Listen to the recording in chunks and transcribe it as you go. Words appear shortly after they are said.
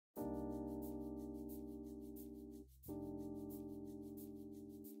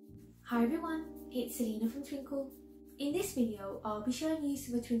Hi everyone, it's Selena from Twinkl. In this video, I'll be showing you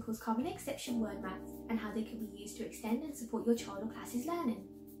some of Twinkl's common exception word maths and how they can be used to extend and support your child or class's learning.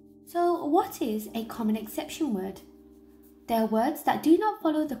 So what is a common exception word? They are words that do not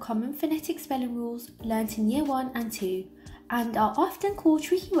follow the common phonetic spelling rules learnt in Year 1 and 2 and are often called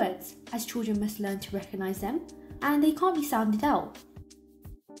tricky words as children must learn to recognise them and they can't be sounded out.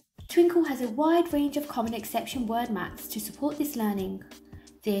 Twinkl has a wide range of common exception word maths to support this learning.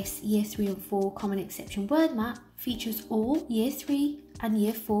 This Year 3 and 4 common exception word map features all Year 3 and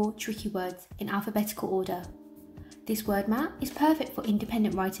Year 4 tricky words in alphabetical order. This word map is perfect for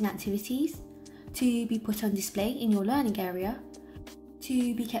independent writing activities, to be put on display in your learning area,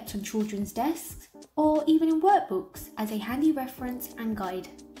 to be kept on children's desks, or even in workbooks as a handy reference and guide.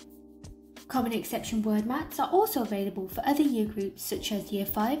 Common exception word maps are also available for other year groups such as Year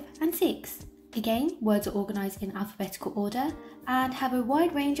 5 and 6. Again, words are organised in alphabetical order and have a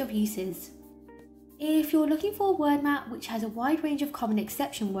wide range of uses. If you're looking for a word map which has a wide range of common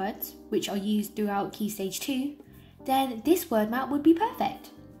exception words, which are used throughout Key Stage 2, then this word map would be perfect.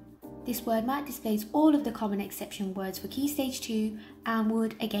 This word map displays all of the common exception words for Key Stage 2 and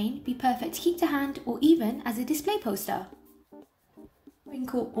would again be perfect to keep to hand or even as a display poster.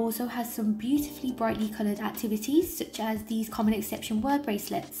 Twinkl also has some beautifully brightly coloured activities such as these common exception word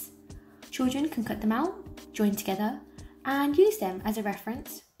bracelets. Children can cut them out, join together, and use them as a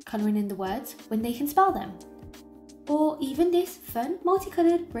reference, colouring in the words when they can spell them. Or even this fun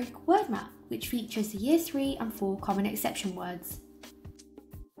multicoloured brick word map, which features the Year 3 and 4 common exception words.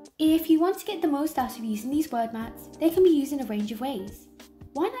 If you want to get the most out of using these word maps, they can be used in a range of ways.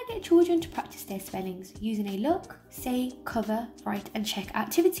 Why not get children to practice their spellings using a look, say, cover, write and check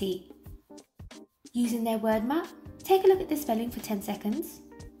activity? Using their word map, take a look at the spelling for 10 seconds,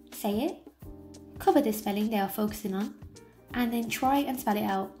 say it, cover the spelling they are focusing on, and then try and spell it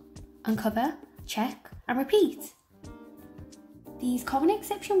out. Uncover, check and repeat. These common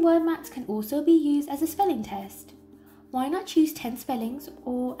exception word maps can also be used as a spelling test. Why not choose 10 spellings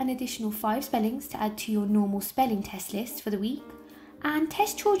or an additional 5 spellings to add to your normal spelling test list for the week and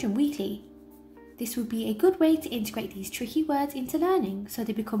test children weekly. This would be a good way to integrate these tricky words into learning so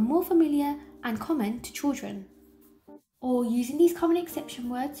they become more familiar and common to children. Or using these common exception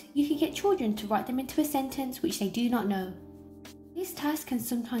words, you can get children to write them into a sentence which they do not know. This task can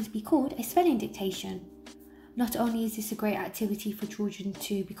sometimes be called a spelling dictation. Not only is this a great activity for children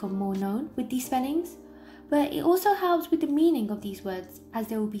to become more known with these spellings, but it also helps with the meaning of these words as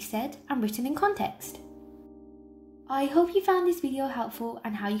they will be said and written in context. I hope you found this video helpful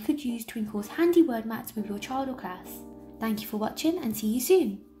and how you could use Twinkl's handy word maps with your child or class. Thank you for watching and see you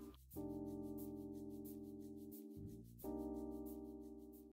soon.